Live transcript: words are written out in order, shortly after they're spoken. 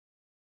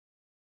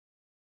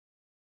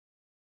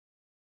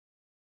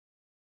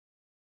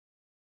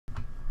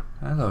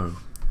Hello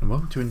and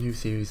welcome to a new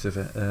series of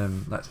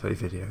Let's Play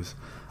videos.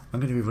 I'm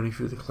going to be running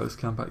through the close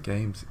combat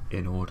games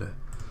in order.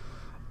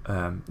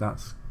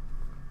 That's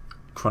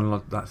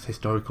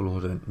historical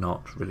order,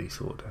 not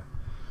release order.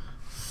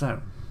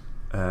 So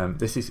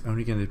this is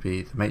only going to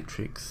be the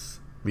Matrix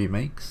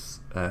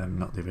remakes,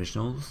 not the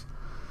originals.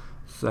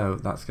 So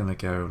that's going to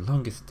go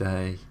Longest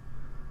Day,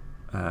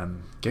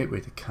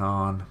 Gateway to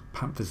Caen,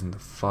 Panthers in the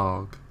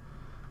Fog,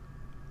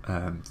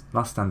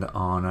 Last Stand at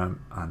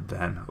Arnhem, and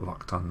then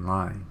Locked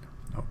Online,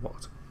 or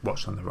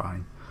Watched on the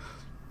Rhine.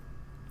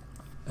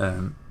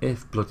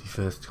 If Bloody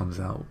First comes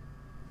out,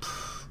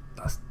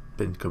 that's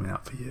been coming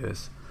out for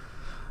years.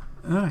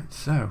 Alright,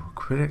 so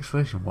quick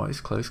explanation. What is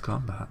close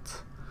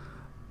combat?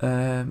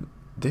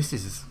 This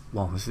is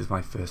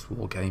my first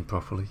war game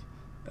properly.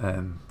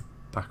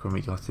 Back when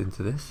we got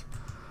into this,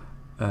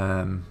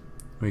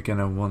 we're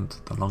gonna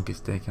want the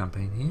Longest Day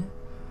campaign here,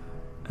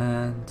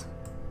 and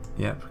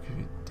yep,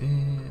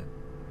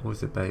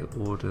 always obey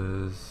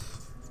orders.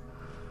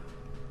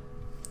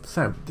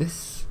 So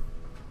this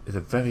is a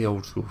very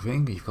old school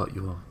thing. You've got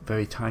your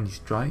very tiny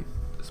sprite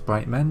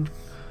men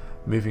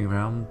moving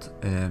around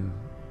in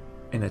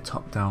a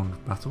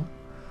top-down battle.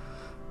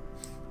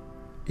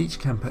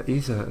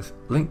 These are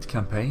linked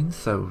campaigns,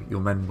 so your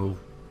men will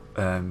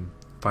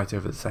fight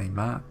over the same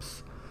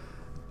maps.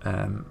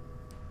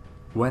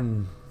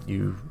 When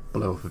you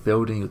blow up a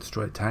building or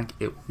destroy a tank,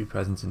 it will be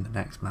present in the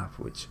next map,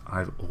 which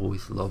I've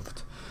always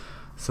loved.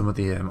 Some of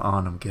the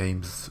Arnhem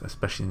games,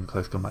 especially in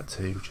Close Combat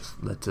 2,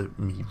 just led to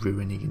me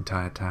ruining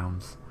entire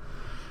towns.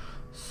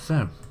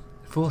 So,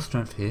 for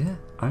strength here,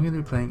 I'm going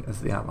to be playing as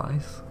the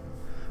Allies,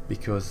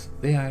 because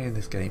the AI in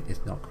this game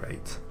is not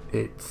great.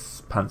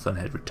 It's pants on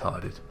head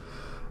retarded.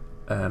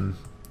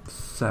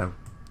 So,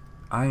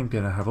 I'm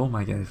going to have all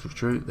my games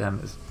recruit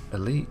them as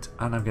elite,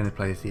 and I'm going to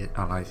play as the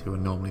Allies, who are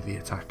normally the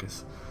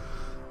attackers.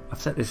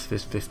 I've set this for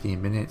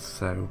 15 minutes,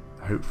 so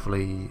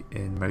hopefully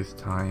in most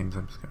times,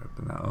 I'm just going to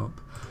open that up,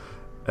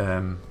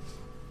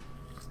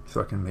 so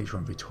I can make sure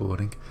I'm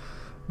recording.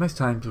 Most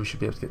times we should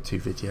be able to get 2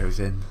 videos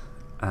in,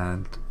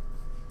 and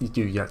you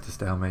do get to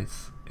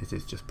stalemates. It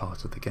is just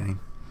part of the game.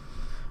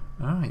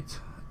 Alright,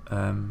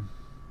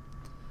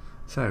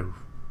 so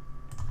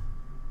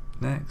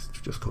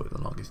next, just call it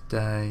the Longest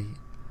Day.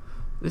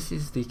 This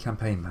is the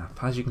campaign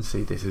map. As you can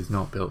see, this is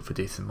not built for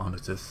decent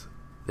monitors.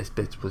 This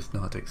bit was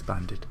not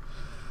expanded.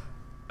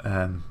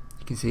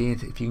 You can see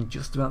it, if you can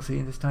just about see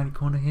in this tiny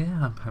corner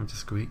here, I'm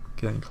just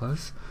getting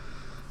close.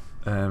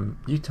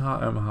 Utah,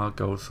 Omaha,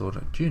 Gold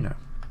Sword, Juneau.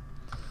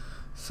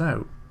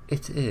 So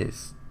it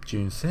is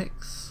June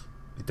 6th.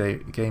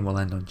 The game will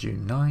end on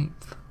June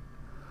 9th,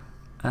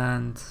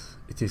 and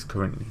it is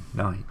currently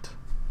night.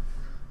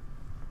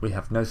 We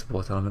have no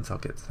support elements, I'll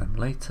get to them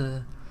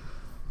later,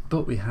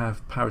 but we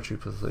have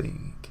Paratroopers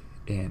League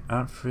in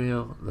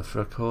Arnhem, the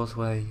Fur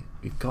Causeway.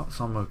 We've got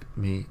some of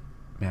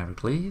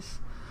Miracles.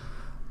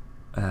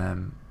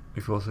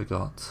 We've also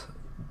got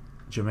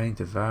Germain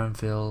de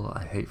Varenville,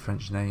 I hate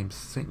French names,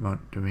 Saint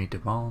Marie de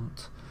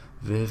Mont,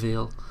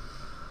 Verville,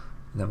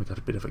 and then we've got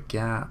a bit of a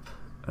gap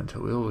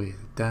until we're all the way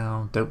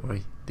down. Don't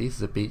worry, these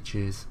are the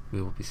beaches,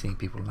 we will be seeing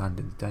people land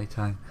in the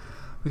daytime.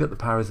 We've got the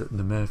Paras at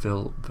the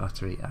Merville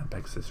Battery and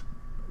Pegasus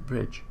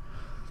Bridge.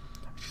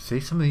 As you see,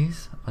 some of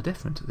these are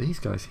different. These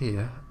guys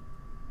here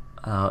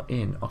are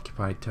in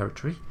occupied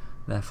territory,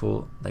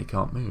 therefore they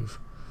can't move.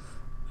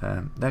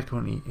 They're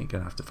currently going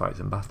to have to fight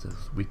some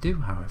battles. We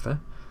do, however,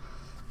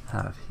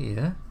 have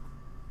here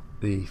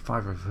the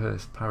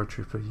 501st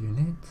Paratrooper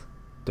Unit.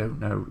 Don't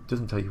know,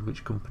 doesn't tell you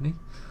which company.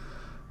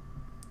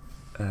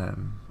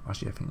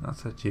 Actually, I think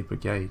that's actually a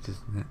brigade,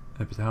 isn't it?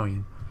 A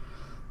battalion,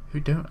 who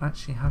don't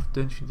actually have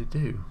anything to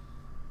do.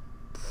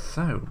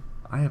 So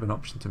I have an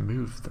option to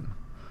move them.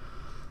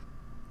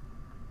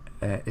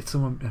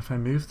 If I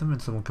move them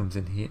and someone comes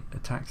in here,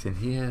 attacks in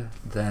here,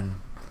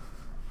 then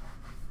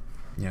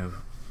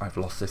I've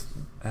lost this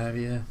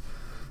area.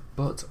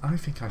 But I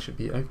think I should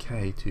be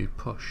okay to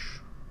push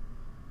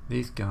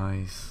these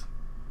guys.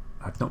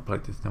 I've not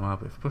played this in a while,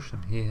 but if I push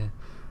them here,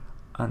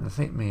 and I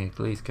think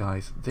these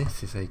guys,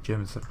 this is a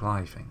German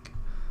supply thing.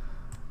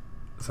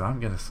 So I'm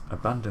going to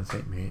abandon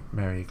St.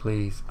 Mary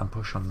Eglise and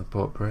push on the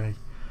Port Bray,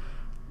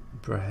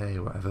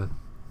 whatever,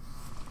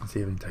 and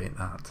see if we can take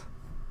that.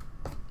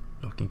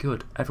 Looking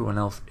good. Everyone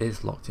else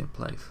is locked in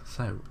place,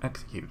 so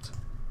execute.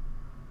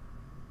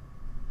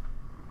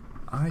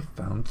 I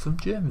found some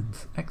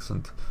Germans.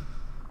 Excellent.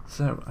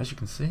 So as you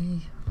can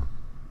see,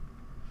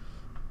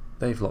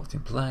 they've locked in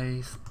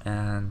place,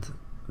 and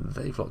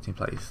they've locked in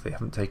place. They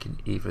haven't taken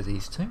either of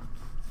these two,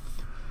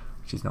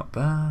 which is not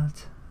bad.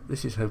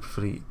 This is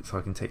hopefully so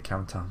I can take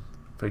Carentan.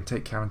 If I can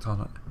take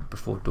Carentan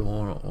before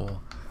dawn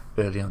or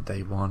early on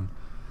day 1,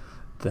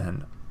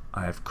 then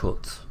I have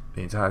cut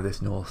the entire of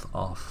this north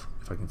off.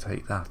 If I can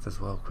take that as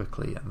well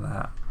quickly, and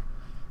that,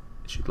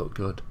 it should look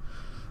good.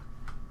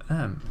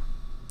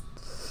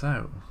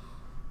 So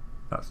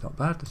that's not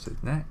bad. Let's do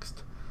it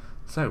next.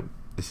 So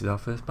this is our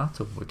first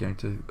battle. We're going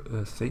to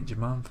Saint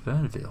Germain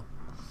Verneville.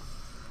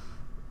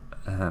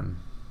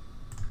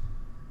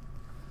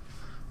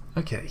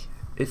 Okay,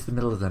 it's the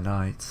middle of the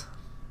night.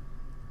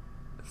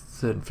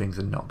 Certain things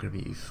are not going to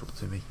be useful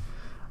to me.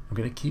 I'm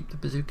going to keep the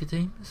bazooka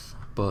teams,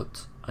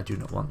 but I do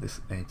not want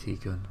this AT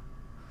gun.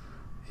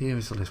 Here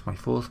is the list of my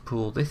force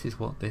pool. This is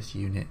what this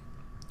unit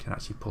can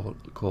actually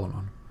call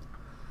on.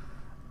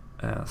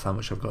 That's how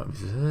much I've got in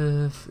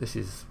reserve. This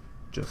is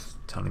just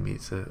telling me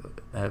it's a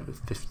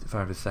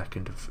 55 a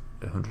second of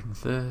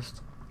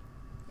 101st.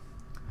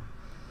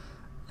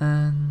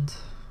 And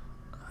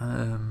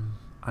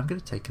I'm going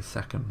to take a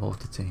second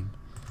mortar team.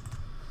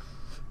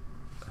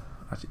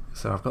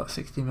 So I've got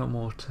 60mm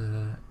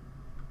mortar,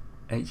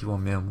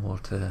 81mm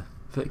mortar,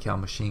 30 cal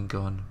machine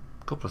gun,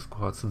 a couple of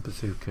squads, some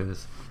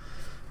bazookas,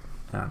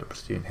 and a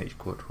platoon H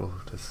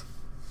quadrilaters.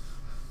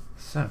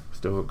 So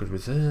still got good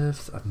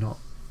reserves. I'm not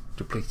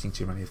depleting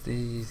too many of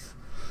these,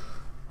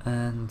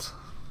 and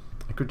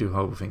I could do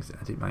horrible things to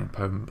edit my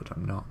opponent, but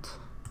I'm not.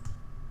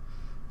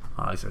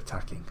 Eyes are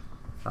attacking.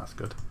 That's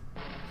good.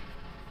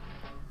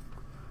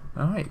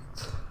 Alright,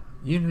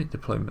 unit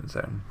deployment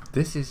zone.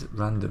 This is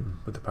random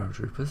with the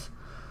paratroopers.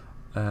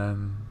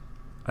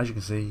 As you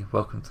can see,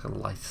 welcome to the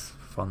lice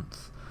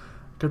fonts.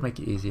 Could make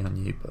it easy on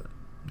you, but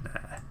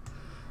nah.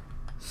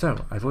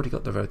 So, I've already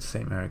got the road to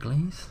St.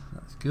 Mary-Glees.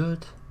 That's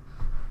good.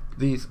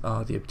 These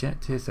are the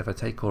objectives. If I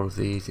take all of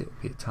these, it'll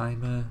be a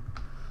timer.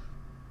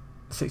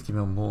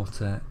 60mm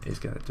mortar is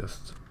going to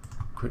just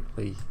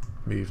quickly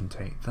move and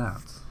take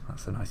that.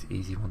 That's a nice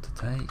easy one to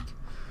take.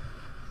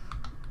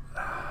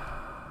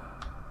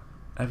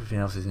 Everything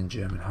else is in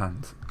German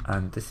hands,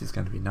 and this is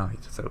going to be night,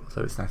 so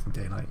although it's nice and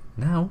daylight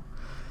now,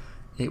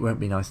 it won't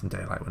be nice and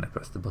daylight when I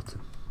press the button.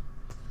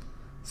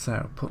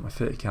 So, put my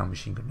 30 cal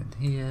machine gun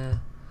in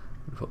here,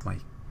 put my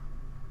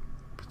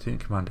platoon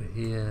commander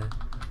here,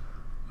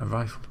 a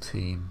rifle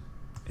team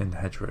in the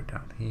hedgerow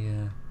down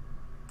here,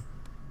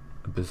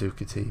 a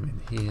bazooka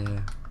team in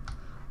here,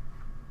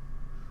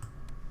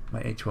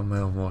 my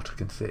H1mm mortar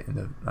can sit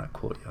in that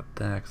courtyard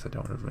there because I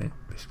don't want to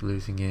risk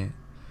losing it.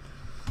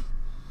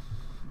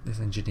 This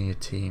engineer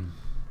team,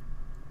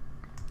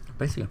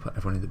 basically I put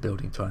everyone in the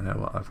building so I know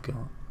what I've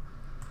got.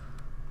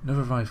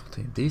 Another rifle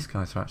team. These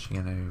guys are actually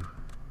going to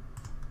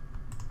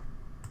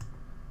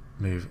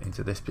move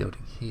into this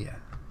building here.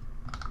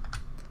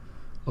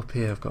 Up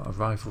here I've got a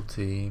rifle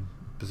team,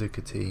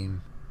 bazooka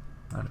team,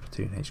 and a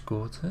platoon H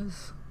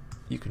quarters.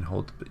 You can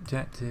hold the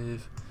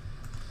objective.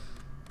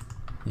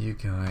 You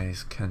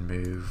guys can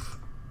move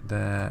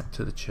there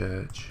to the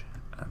church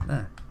and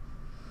there.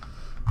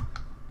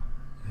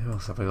 Who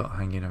else have I got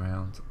hanging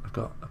around? I've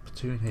got a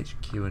platoon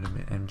HQ and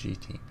an MG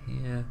team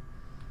here.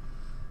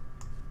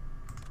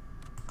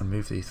 I'll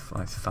move these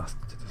flights faster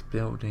to this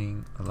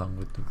building along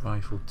with the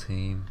rifle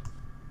team.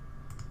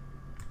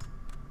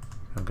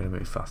 I'm going to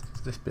move faster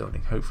to this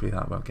building. Hopefully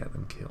that won't get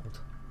them killed.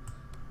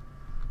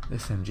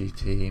 This MG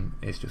team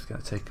is just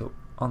going to take up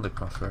on the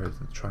crossroads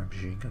and try and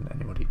machine gun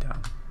anybody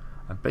down.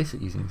 I'm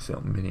basically using this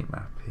little mini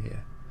map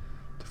here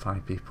to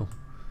find people.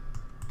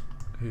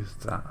 Who's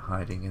that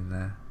hiding in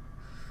there?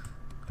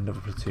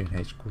 Another platoon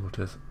H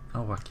quarters.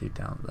 I'll whack you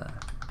down there.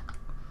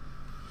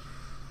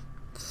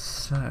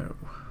 So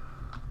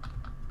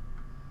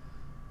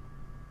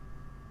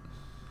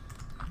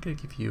I'm going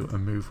to give you a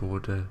move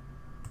order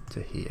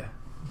to here.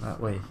 That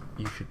way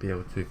you should be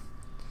able to.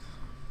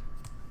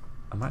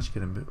 I'm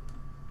actually going to move.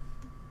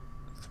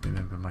 Let's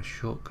remember my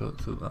shortcut.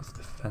 So that's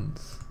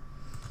defense.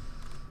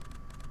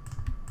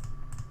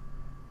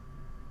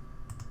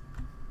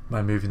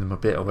 By moving them a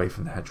bit away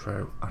from the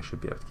hedgerow, I should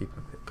be able to keep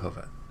them a bit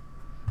covered.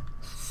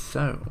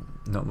 So,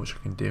 not much I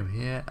can do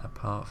here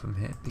apart from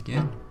hit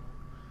begin.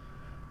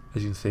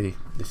 As you can see,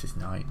 this is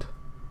night.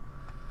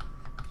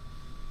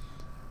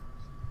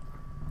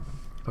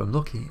 If I'm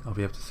lucky, I'll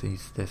be able to see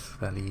this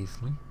fairly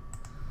easily.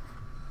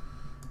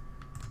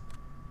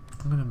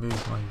 I'm going to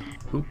move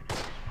my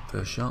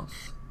first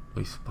shots.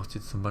 We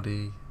spotted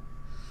somebody.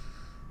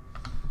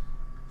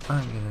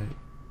 I'm going to.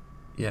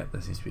 Yeah,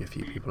 there seems to be a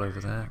few people over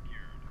there.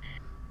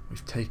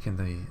 We've taken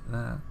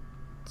that.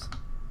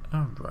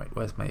 Oh, right,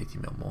 where's my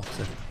 80mm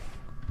mortar?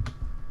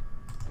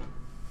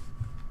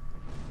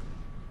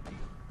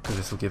 Because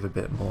this will give a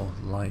bit more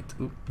light.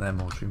 Oop, they're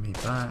mortaring me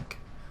back.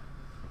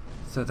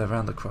 So they're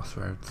around the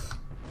crossroads.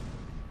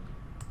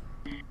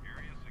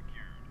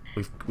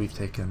 We've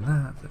taken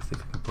that. Let's see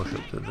if we can push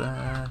up to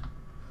there.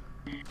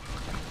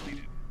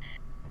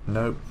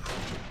 Nope.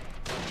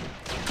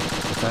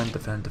 Defend,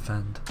 defend,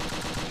 defend.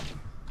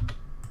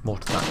 More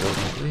to that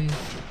building, please.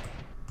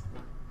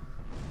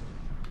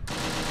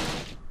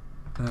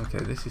 Okay,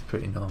 this is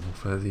pretty normal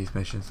for these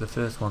missions. The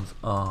first ones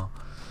are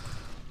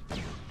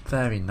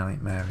very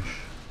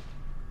nightmarish.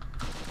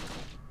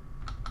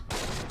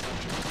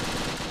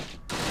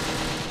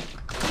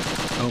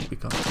 Oh, we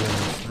got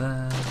kills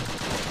there.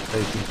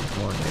 They keep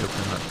more in the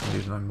open. Let's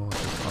move my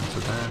mortars onto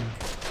them.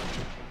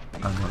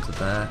 And onto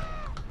there.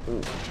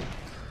 Ooh.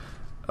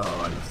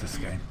 Oh, I love this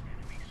game.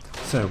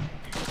 So,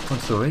 fun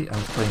story, I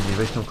was playing the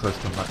original Close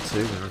Combat 2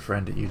 with a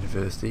friend at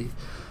university.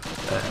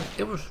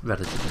 It was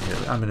relatively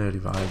early. I'm an early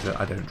riser,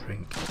 I don't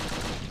drink.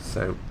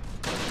 So,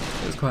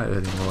 it was quite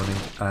early morning,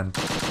 and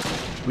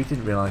we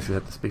didn't realise we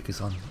had the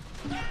speakers on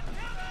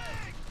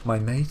My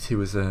mate, who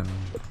was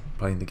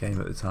playing the game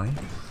at the time,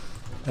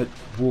 had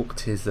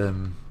walked his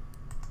airborne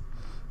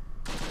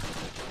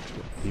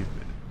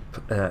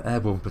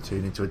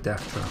platoon into a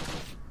death trap,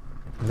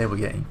 and they were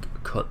getting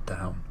cut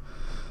down.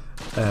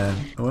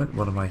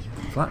 One of my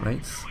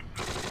flatmates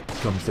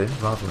comes in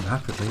rather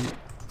unhappily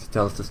to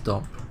tell us to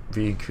stop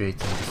recreating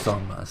the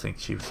song, I think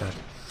she said.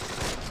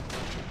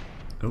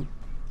 Oh,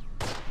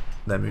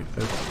 there we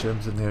go.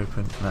 Germs in the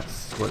open. Let's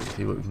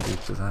see what we can do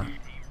to that.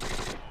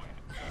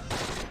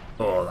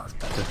 Oh, that's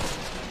better.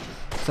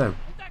 So,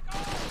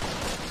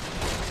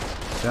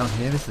 down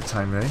here is the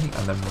time rating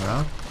and then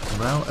morale.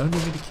 Morale only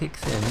really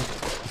kicks in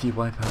if you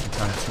wipe out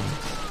entire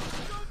teams.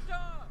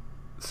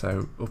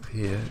 So, up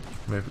here,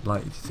 we're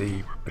likely to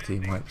see a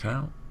team wiped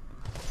out.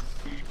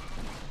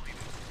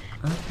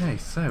 Okay,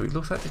 so it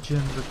looks like the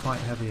Germans are quite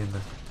heavy in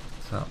the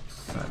top,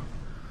 so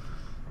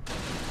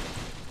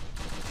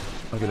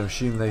I'm going to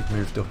assume they've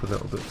moved up a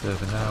little bit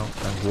further now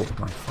and walked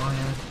my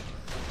fire.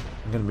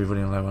 I'm going to be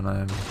running low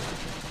on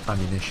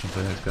ammunition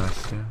for those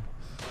guys too.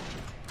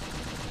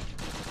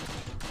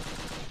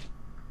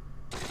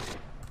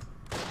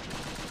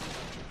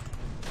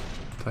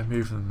 If I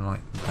move them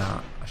like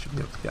that, I should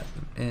be able to get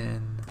them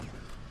in.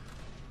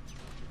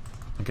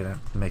 I'm going to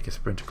make a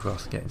sprint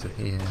across, get into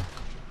here.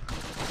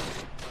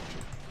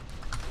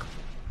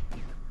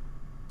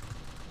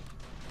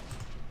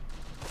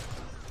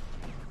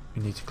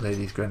 We need to clear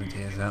these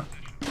grenadiers out.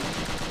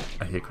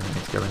 I hear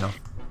grenades going off.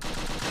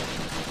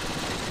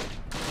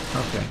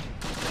 Okay.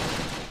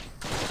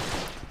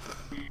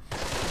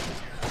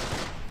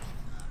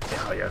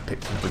 Yeah, I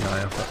picked another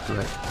guy off, that's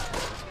great.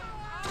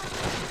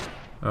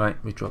 Alright,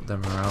 we dropped their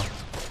morale.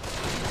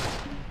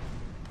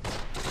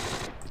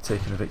 We're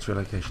taking a victory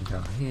location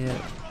down here.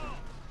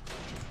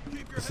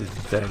 This is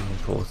very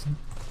important.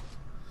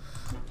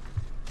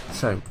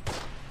 So,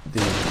 the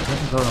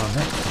weapons on our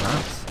next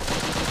maps.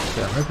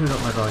 Yeah, I hope you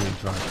got my volume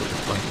right at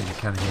this point and you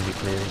can hear me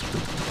clearly.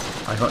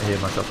 I can't hear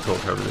myself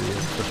talk over the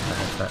years, just in the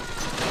headset.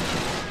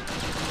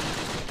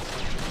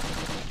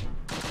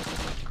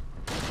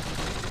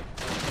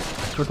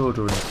 I could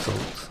order an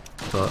assault,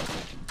 but I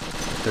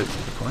don't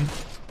see the point.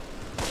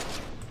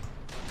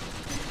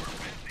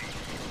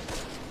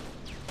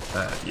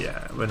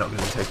 Yeah, we're not going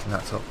to be taking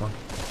that top one.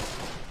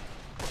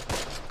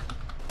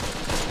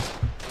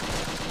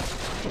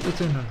 What we're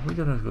doing, we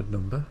got a good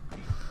number.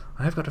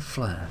 I have got a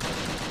flare.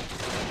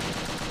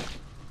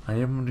 I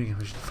am wondering if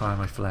I should fire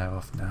my flare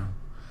off now.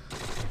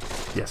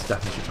 Yes,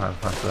 definitely should fire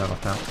my flare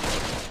off now.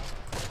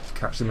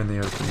 Catch them in the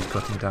open and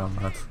cut them down,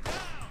 lads.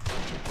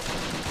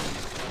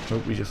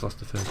 Oh, we just lost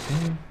the first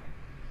team.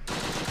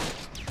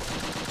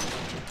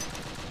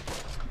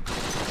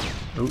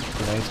 Oh,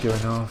 grenades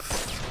going off.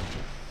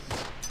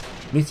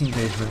 Meeting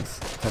engagements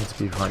tend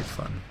to be quite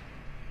fun.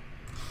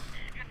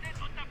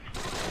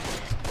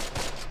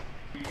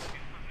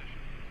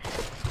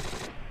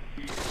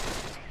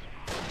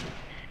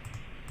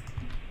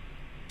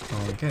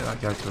 Oh, get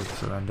that guy to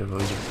surrender,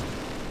 will you?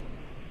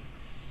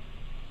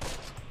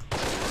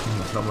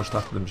 There's not much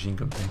left of the machine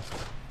gun thing.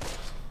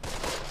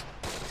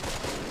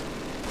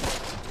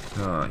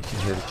 Oh, you can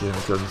hear the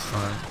German guns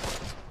firing.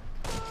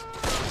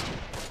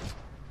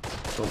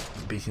 Oh,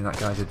 beating that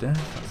guy to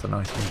death. That's a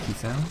nice meaty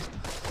sound.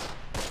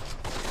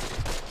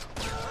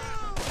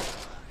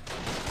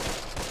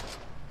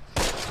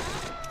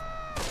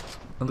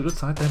 On the good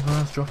side, their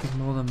morale's dropping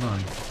more than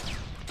mine.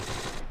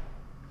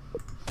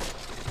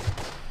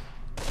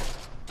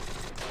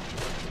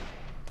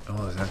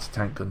 Oh, there's an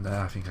anti-tank gun there.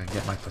 I think I can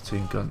get my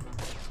platoon gun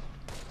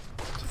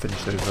to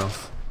finish those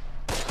off.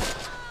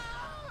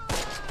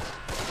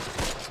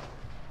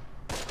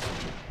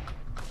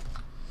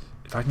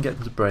 If I can get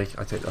them to break,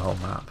 I take the whole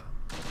map.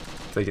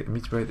 If they get me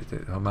to break, they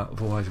take the whole map.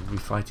 Otherwise, we'll be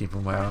fighting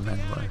from where I'm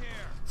anyway.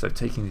 So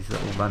taking these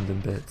little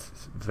random bits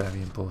is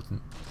very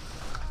important.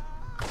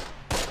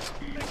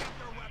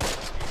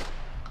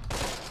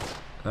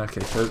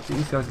 Okay, so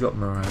these guys got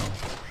morale.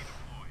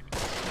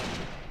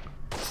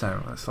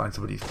 So let's find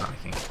somebody who's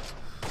panicking.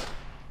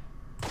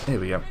 Here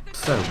we go.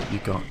 So you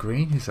got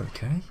green, who's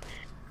okay.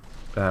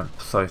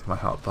 Sorry for my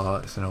hot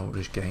bar. It's an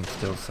oldish game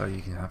still, so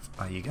you can have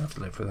to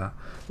live with that.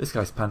 This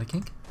guy's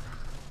panicking.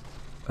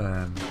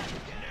 I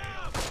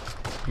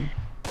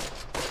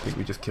think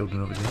we just killed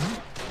another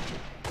guy.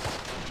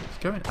 It's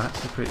going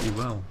actually pretty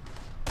well.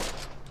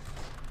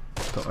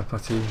 Got my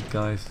platoon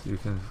guys who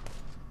can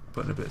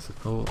put in a bit of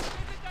support.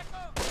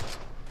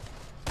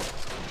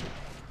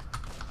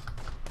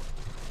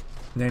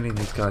 Nailing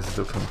these guys as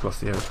they'll come across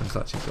the open's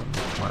actually done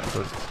quite a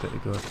good bit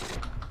of good.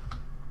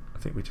 I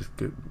think we just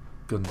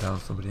gunned down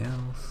somebody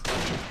else.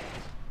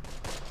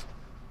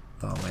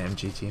 Oh, my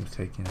MG team's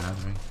taking a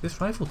hammering. This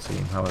rifle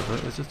team, however,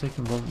 has just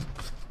taken one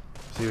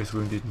serious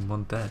wounded and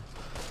one dead.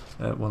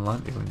 One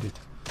lightly wounded.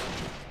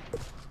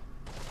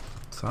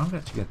 So I'm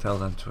actually going to tell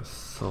them to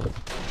assault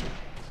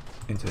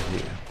into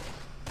here.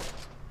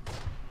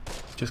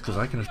 Just because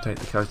I can take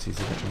the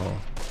casualties a bit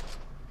more.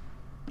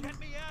 Get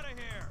me out of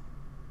here!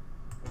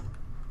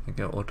 I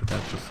get auto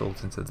them to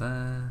assault into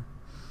there.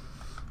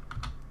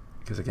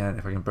 Because again,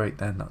 if I can break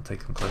them, that'll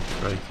take them close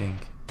to breaking.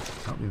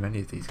 Can't be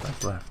many of these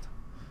guys left.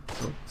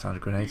 Oh, sound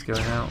of grenades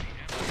going out.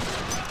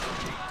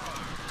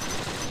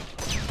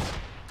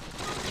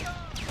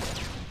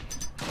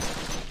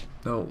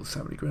 Oh,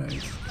 so many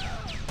grenades.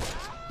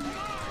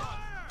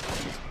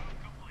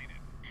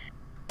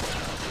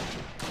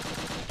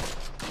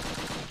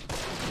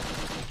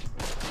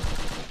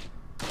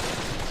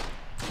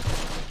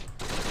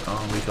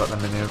 Oh, we got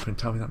them in the open.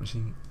 Tell me that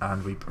machine.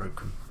 And we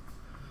broke them.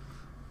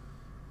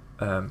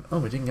 Oh,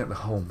 we didn't get the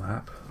whole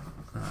map.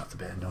 That's a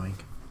bit annoying.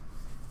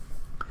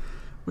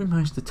 We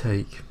managed to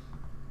take,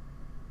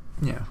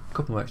 yeah, a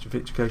couple of extra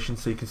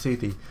fortifications, so you can see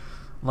the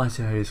light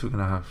areas. We're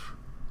going to have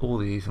all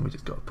these, and we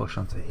just got to push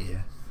onto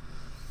here.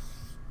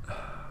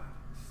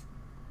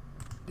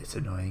 It's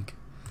annoying.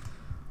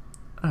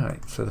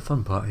 Alright, so the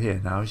fun part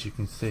here now is you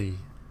can see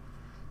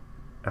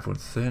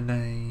everyone's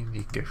surname.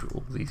 You can go through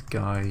all these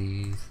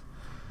guys.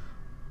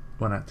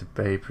 1 act of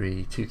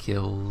bravery, 2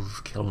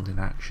 kills, killed in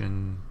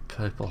action,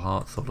 purple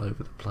hearts all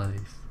over the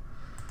place.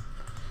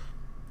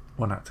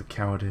 1 act of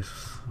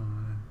cowardice.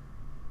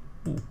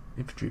 Ooh,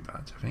 infantry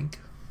badge, I think.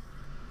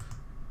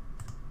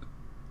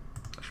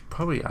 I should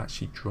probably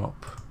actually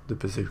drop the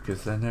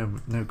bazookas. They're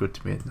no good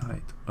to me at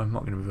night. I'm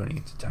not going to be running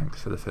into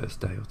tanks for the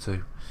first day or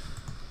two.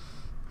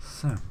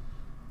 So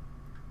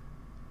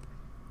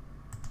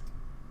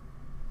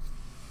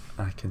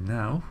I can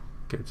now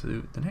go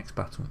to the next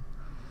battle,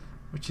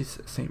 which is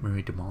St.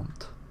 Marie de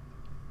Mont.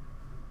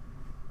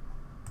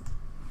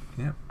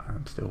 Yep,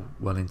 I'm still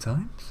well in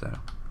time, so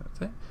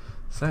that's it.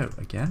 So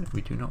again,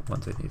 we do not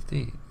want any of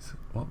these.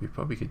 What we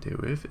probably could do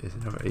with is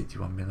another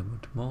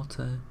 81mm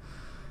mortar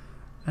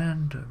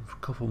and a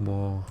couple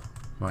more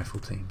rifle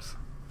teams.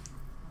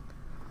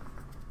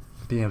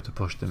 Being able to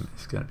push them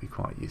is going to be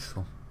quite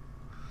useful.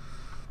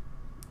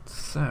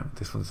 So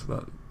this one's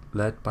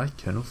led by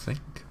Colonel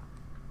Sink.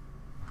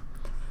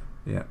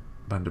 Yeah,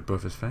 Band of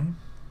Brothers fame.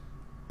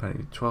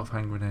 12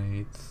 hand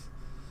grenades.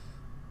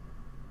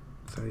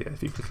 So yeah,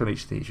 if you click on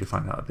each of these, you'll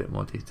find out a bit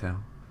more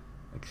detail.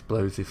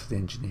 Explosives for the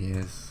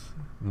engineers,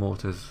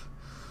 mortars.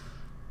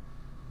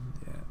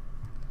 Yeah.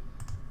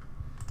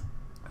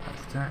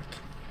 Attack.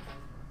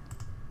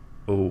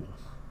 Oh,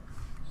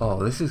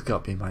 this has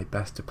got to be my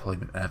best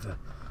deployment ever.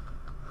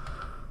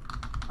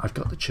 I've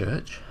got the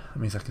church. That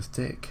means I can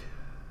stick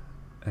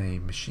a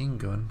machine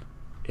gun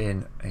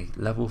in a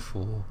level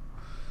 4.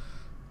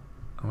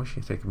 I wish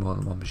you could take more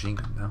than one machine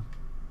gun now.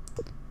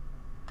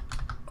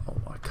 Oh,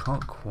 I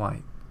can't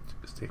quite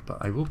stick, but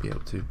I will be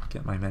able to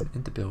get my men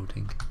in the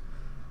building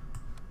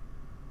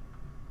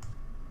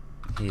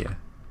here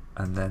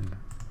and then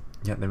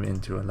get them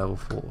into a level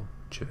 4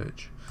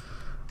 church.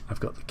 I've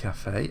got the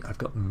cafe, I've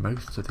got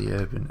most of the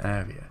urban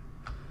area,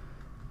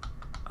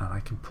 and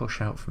I can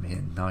push out from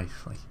here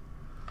nicely.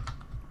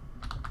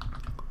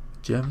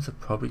 Germans are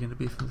probably going to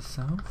be from the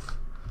south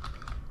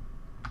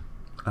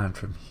and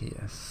from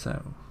here,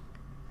 so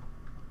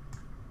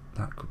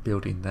that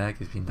building there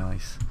gives me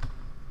nice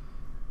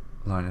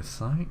line of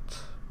sight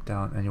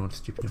down anyone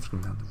stupid enough to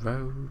come down the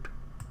road.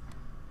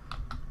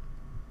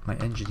 My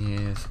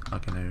engineers are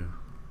going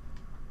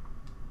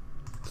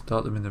to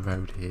start them in the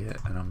road here,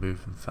 and I'll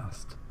move them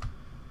fast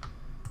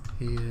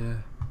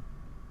here,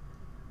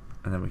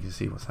 and then we can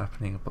see what's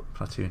happening. I've got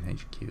platoon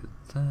HQ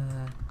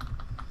there,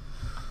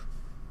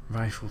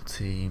 rifle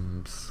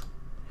teams,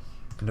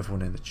 another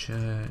one in the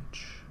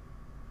church,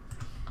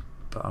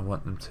 but I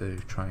want them to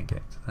try and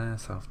get to there,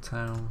 South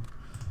Town,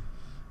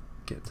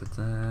 get to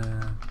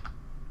there.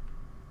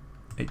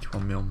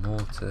 81mm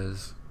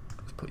mortars,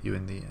 let's put you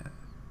in the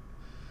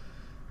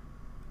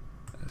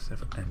let's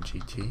have an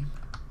MG team,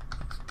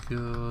 that's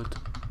good.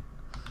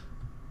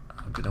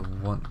 I'm going to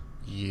want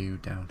you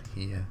down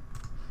here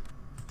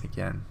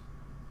again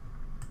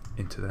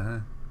into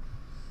there.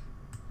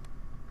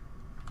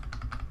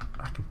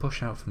 I can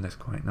push out from this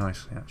quite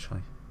nicely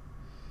actually.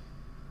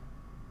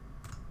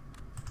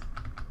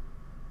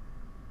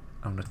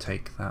 I'm going to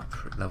take that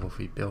for a level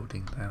 3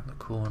 building down the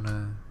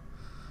corner.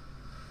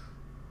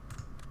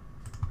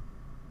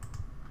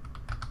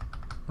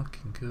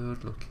 Looking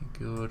good, looking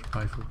good.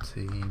 Rifle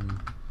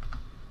team.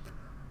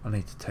 I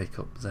need to take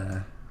up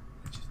there,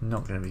 which is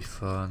not going to be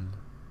fun.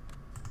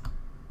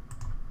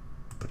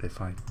 But if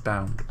I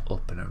bound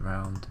up and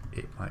around,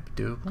 it might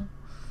be doable.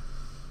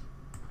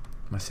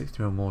 My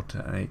 60mm mortar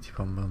and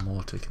 81mm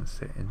mortar can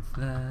sit in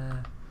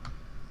there.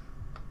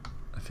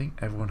 I think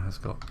everyone has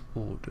got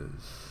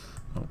orders.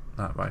 Oh,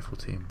 that rifle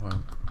team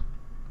won't.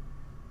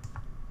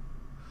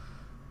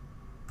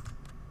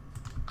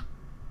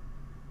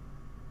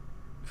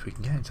 If we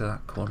can get into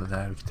that corner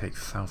there, we can take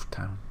South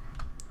Town.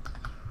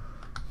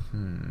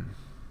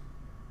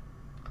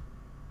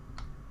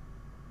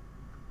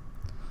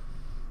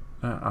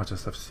 I'll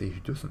just have to see who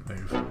doesn't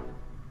move.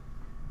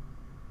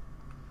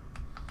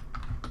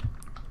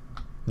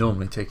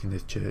 Normally taking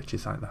this church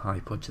is like the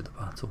high punch of the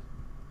battle.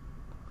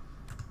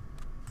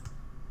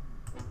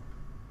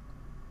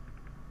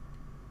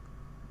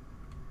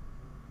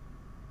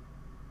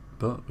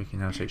 But we can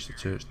now take the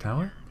church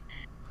tower,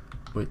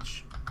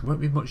 which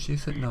won't be much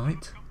use at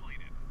night,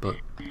 but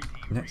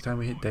next time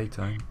we hit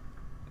daytime,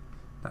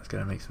 that's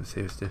going to make some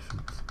serious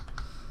difference.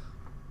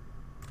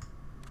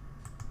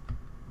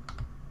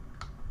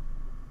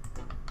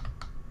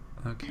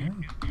 Okay.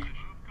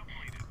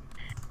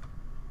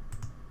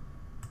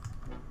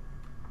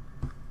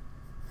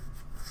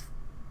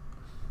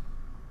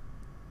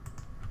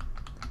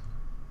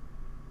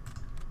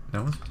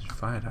 No one's been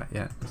fired at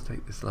yet. Let's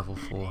take this level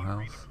 4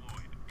 house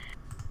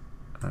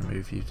and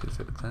move you to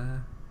fit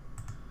there.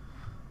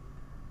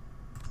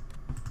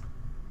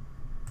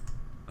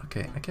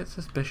 Okay, I get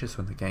suspicious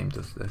when the game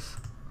does this.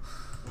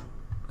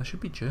 There should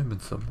be German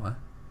somewhere.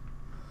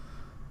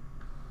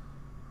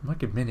 I'm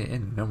like a minute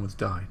in and no one's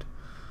died.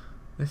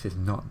 This is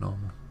not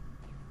normal.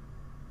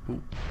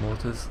 Ooh,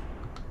 mortars.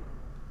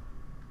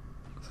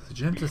 So the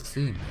Germans have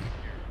seen me.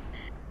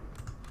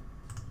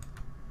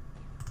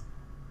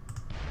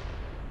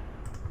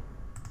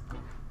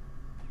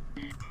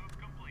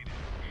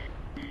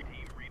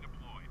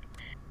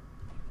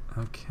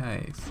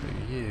 Okay, so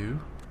you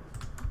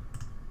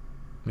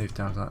move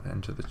down to that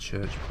end of the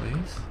church,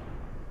 please.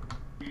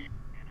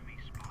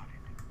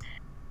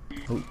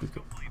 Oh, we've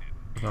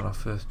got our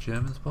first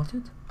German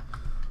spotted.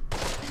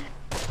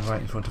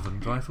 Right in front of a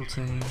rifle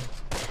team.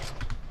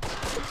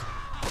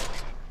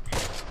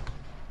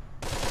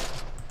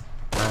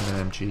 And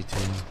an MG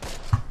team.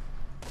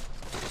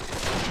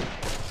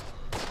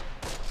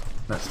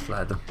 Let's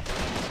flare them.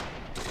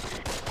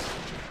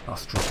 I'll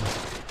struggle.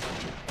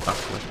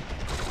 That's good.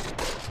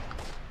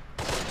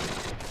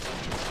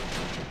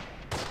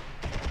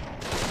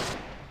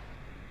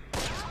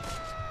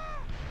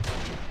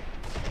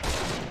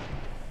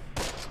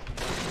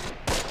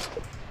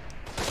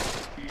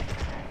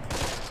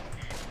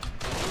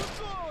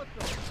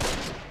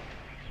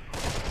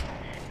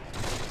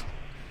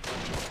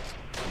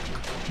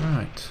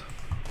 Right,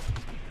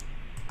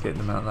 getting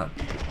them out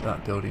of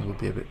that building will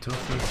be a bit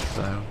tougher,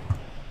 so...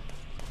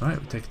 Right,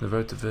 we're taking the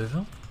road to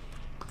Verville.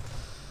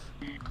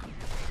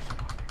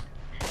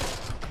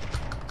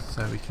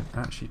 So we can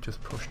actually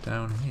just push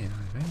down here,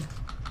 I think.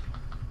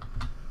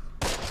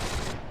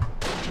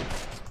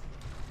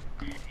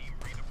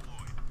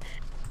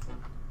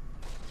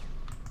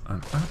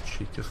 I'm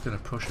actually just going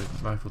to push a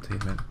rifle team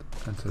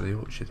into the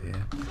orchard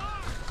here.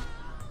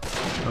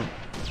 Oh.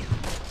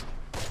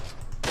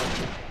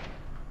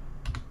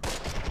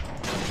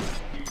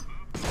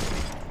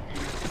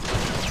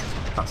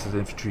 That's his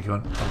infantry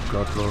gun. Oh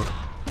god lord.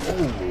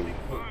 Oh.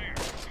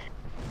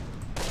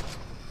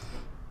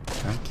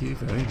 Thank you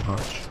very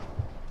much.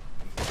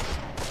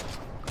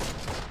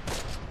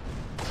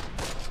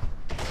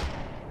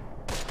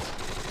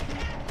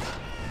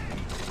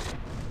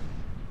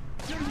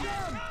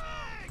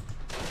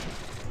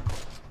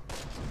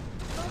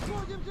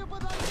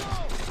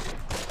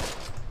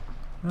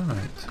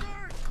 Alright.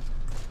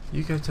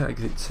 You go to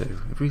exit 2.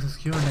 If we can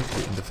secure an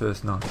exit in the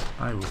first night,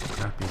 I will be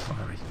happy as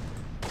Larry.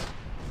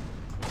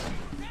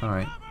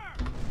 Alright.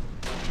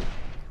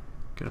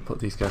 Gonna put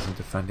these guys in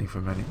defending for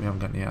a minute. We haven't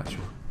got any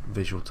actual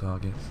visual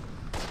targets.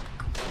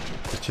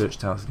 The church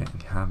tower's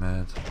getting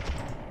hammered.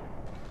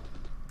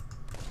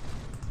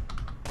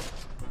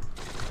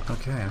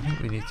 Okay, I think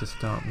we need to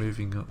start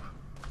moving up.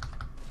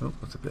 Oh,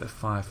 there's a bit of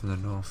fire from the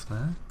north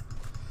there.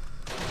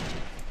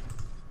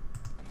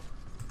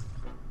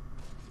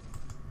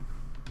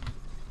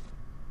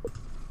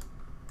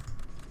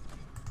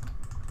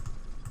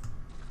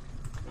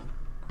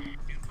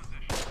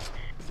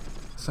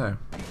 So,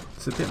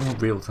 it's a bit more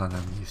real time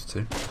than I'm used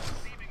to.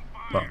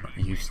 Well, not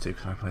used to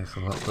because I play this a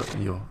lot, but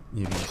you're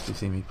used to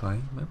seeing me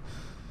playing. But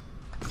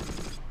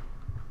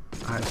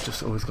I've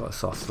just always got a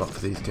soft spot for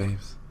these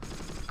games.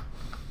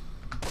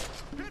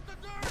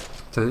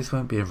 So this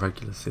won't be a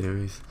regular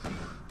series.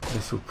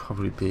 This will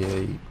probably be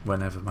a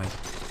whenever my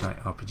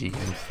RPG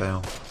games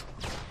fail.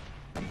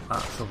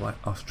 That's a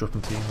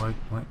Ostruppen team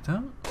wiped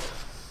out.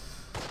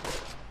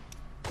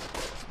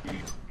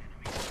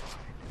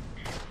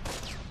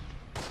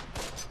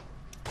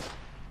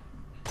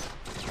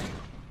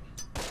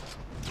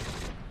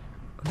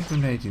 I think we're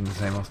managing the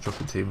same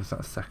Ostruppen team as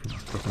that second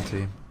Ostruppen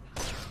team.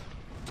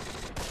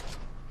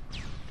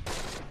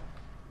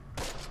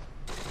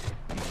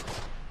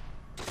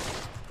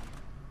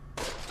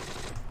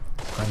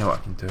 I know what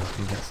I can do, I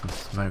can get some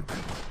smoke.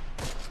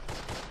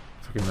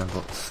 If I can remember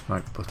what the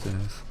smoke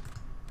button is.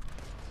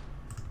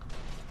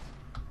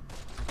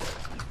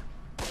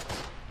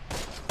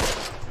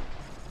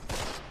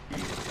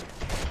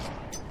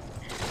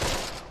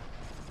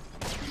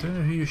 I don't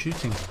know who you're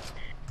shooting.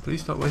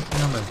 Please stop wasting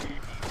ammo.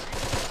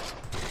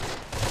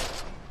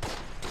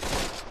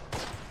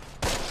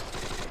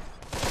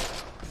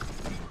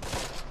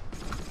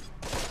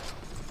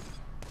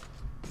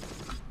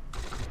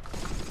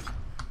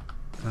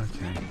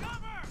 Okay.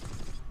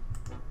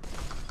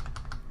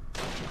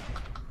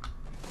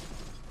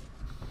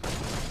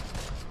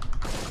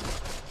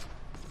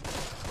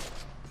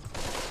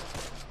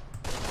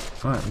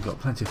 Right, we've got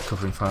plenty of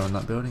covering fire on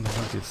that building,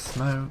 plenty of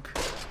smoke.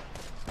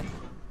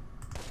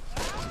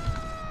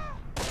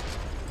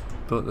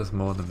 But there's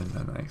more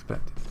than I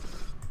expected.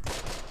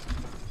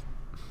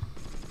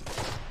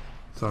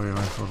 Sorry,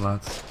 rifle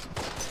lads.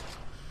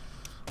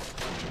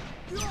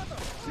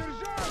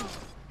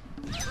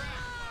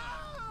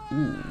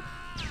 Ooh.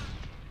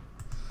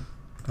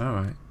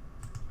 Alright.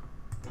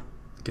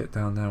 Get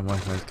down there and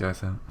wipe those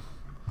guys out.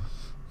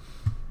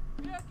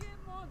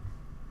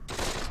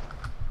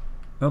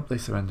 Nope, they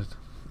surrendered.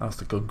 That was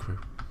the gun crew.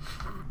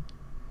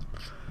 I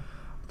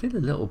feel a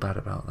little bad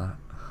about that.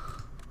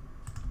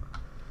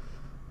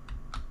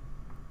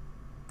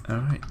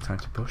 Alright, time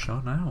to push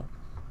on out.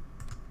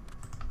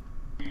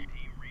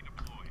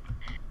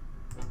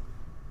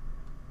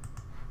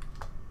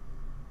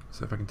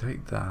 So if I can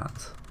take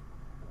that.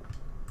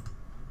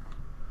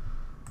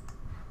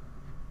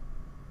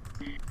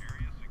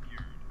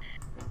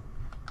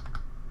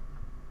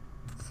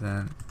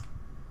 Then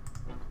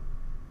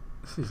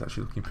this is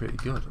actually looking pretty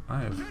good.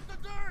 I have.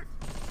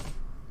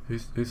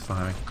 Who's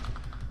firing?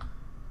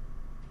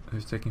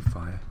 Who's taking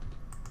fire?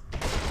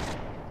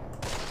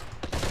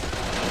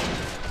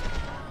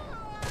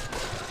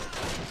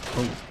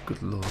 Oh,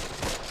 good lord!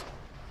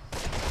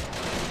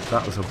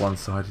 That was a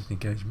one-sided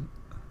engagement.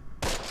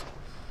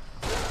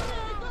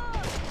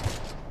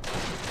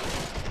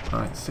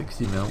 Right,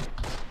 60 mil.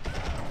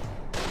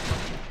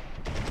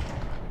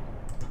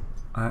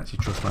 I actually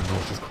trust my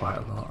mortars quite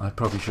a lot. I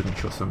probably shouldn't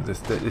trust some of this.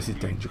 This is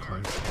danger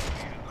close.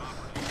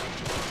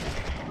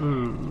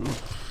 Ooh.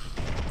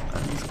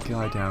 And this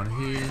guy down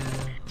here.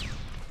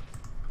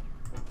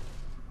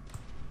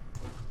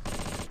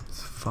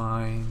 It's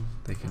fine.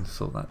 They can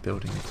sort that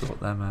building and sort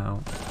them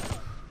out.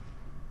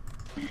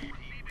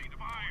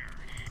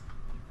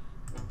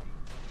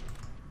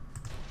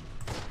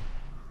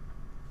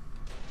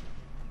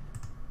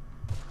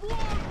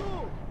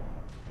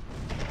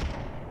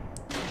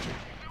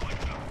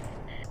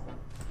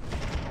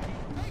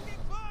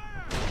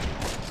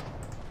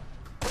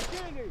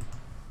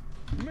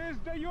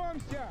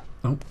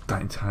 Oh,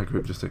 that entire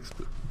group just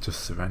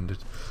surrendered.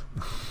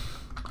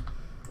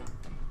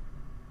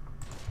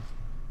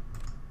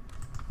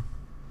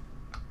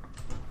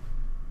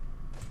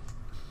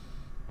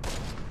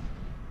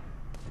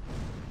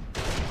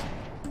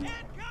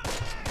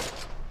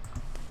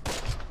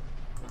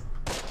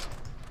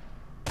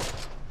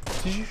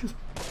 Did you just...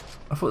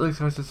 I thought those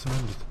guys had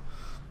surrendered.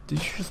 Did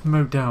you just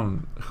mow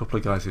down a couple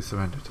of guys who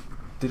surrendered?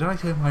 Did I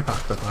hear my back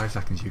for 5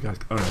 seconds? You guys...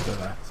 Oh no, they're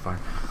there. It's fine.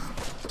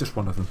 Just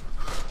one of them.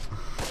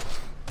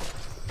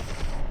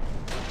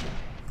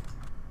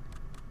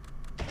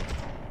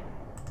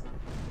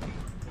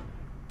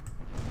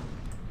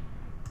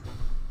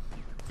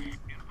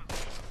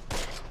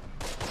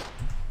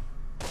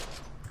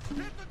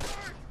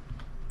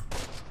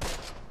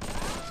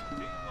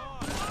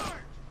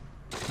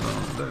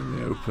 Oh, they're in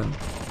the open.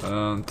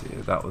 Oh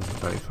dear, that was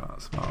very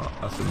smart.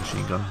 That's a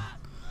machine gun.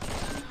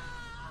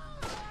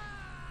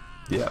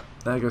 Yeah,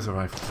 there goes a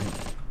rifle team.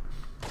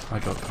 I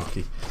got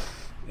cocky.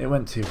 It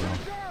went too well.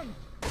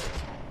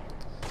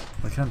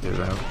 What I can do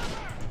though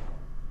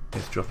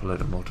is drop a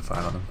load of mortar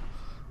fire on them.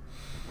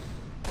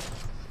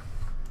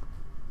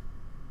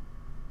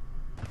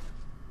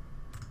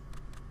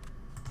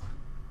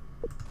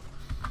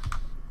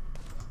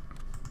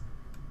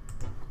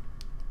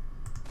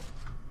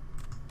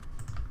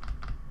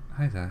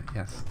 Hi there,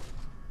 yes.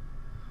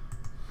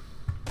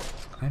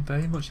 I'm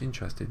very much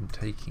interested in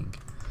taking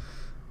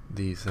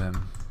these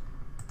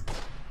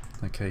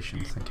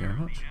locations, thank you very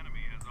much.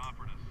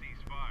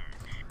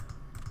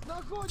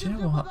 Do you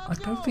know what? I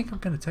don't think I'm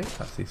going to take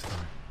that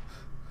ceasefire.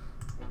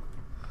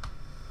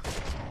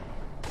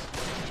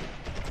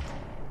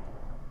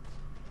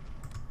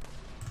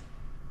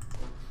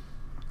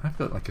 I've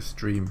got like a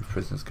stream of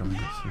prisoners coming,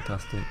 it's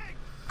fantastic.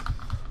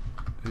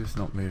 Who's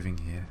not moving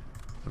here?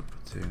 A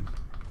platoon.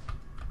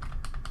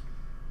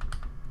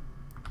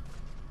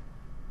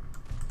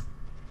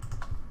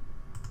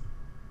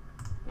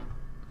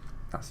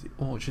 That's the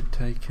orchard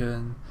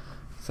taken.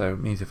 So it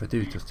means if I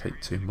do just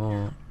take 2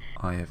 more,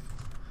 I have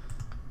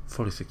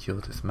fully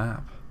secured this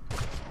map.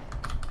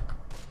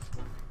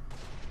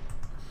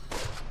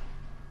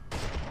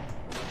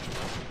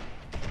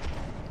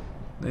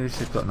 At least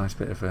they've got a nice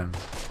bit of hey,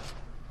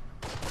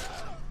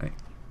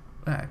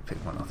 pick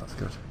one off, that's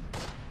good.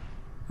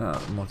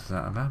 Oh, mortars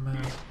out of ammo.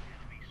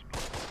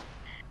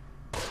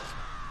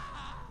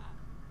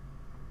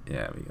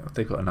 Yeah, we go.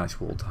 They've got a nice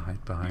wall to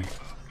hide behind.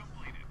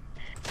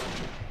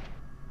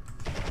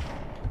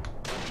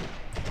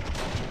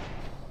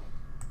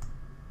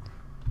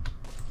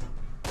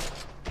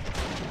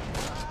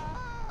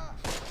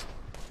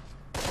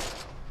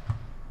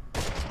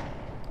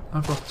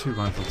 I've lost 2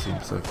 rifle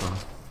teams so far.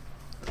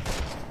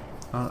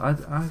 I'll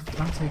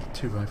take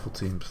 2 rifle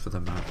teams for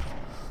the map.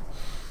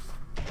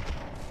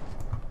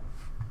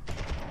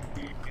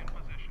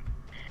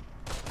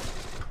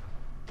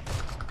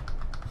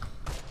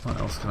 What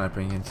else can I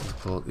bring in to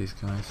support these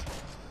guys?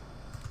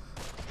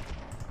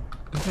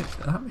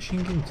 That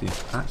machine gun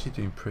team's actually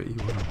doing pretty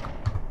well.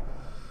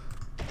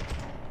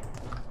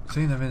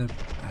 Seeing them in a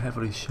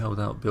heavily shelled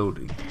out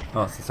building.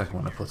 Oh, that's the second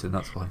one I put in,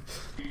 that's why.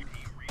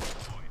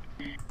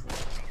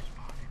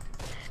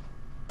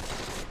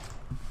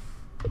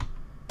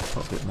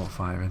 Got a bit more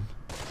fire in.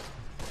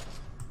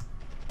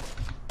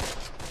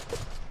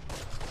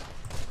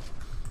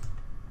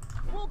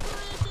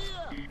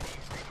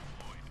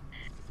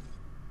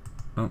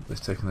 Oh,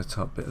 they've taken the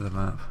top bit of the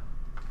map.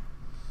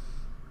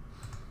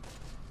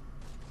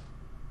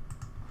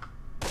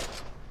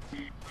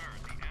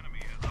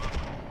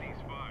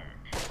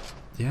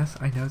 Yes,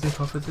 I know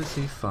they've offered a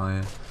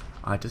ceasefire.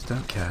 I just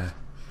don't care.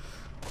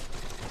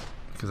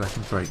 Because I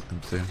can break them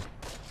soon.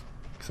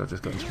 Because I've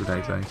just got into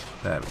grenade range.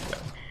 There we go.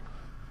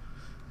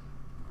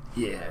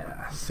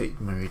 Yeah, St.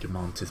 Marie de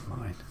Mont is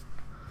mine.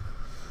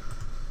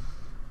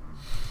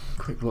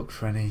 Quick look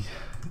for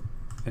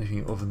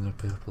anything other than a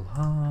purple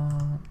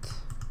heart.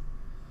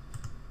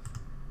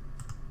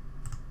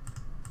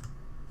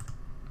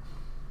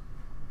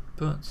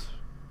 But,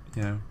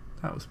 you know,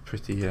 that was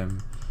pretty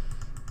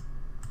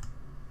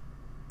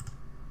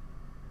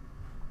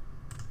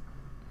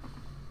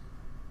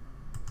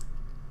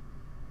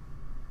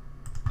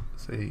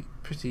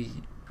pretty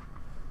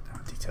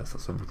details,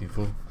 that's what I'm looking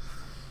for.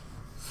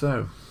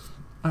 So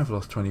I've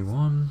lost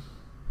 21,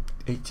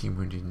 18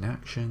 wounded in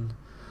action.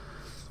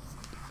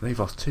 They've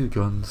lost 2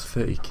 guns,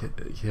 30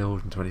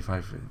 killed and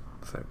 25.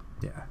 So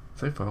yeah,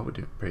 so far we're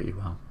doing pretty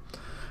well.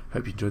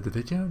 Hope you enjoyed the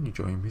video and you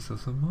join me for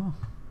some more.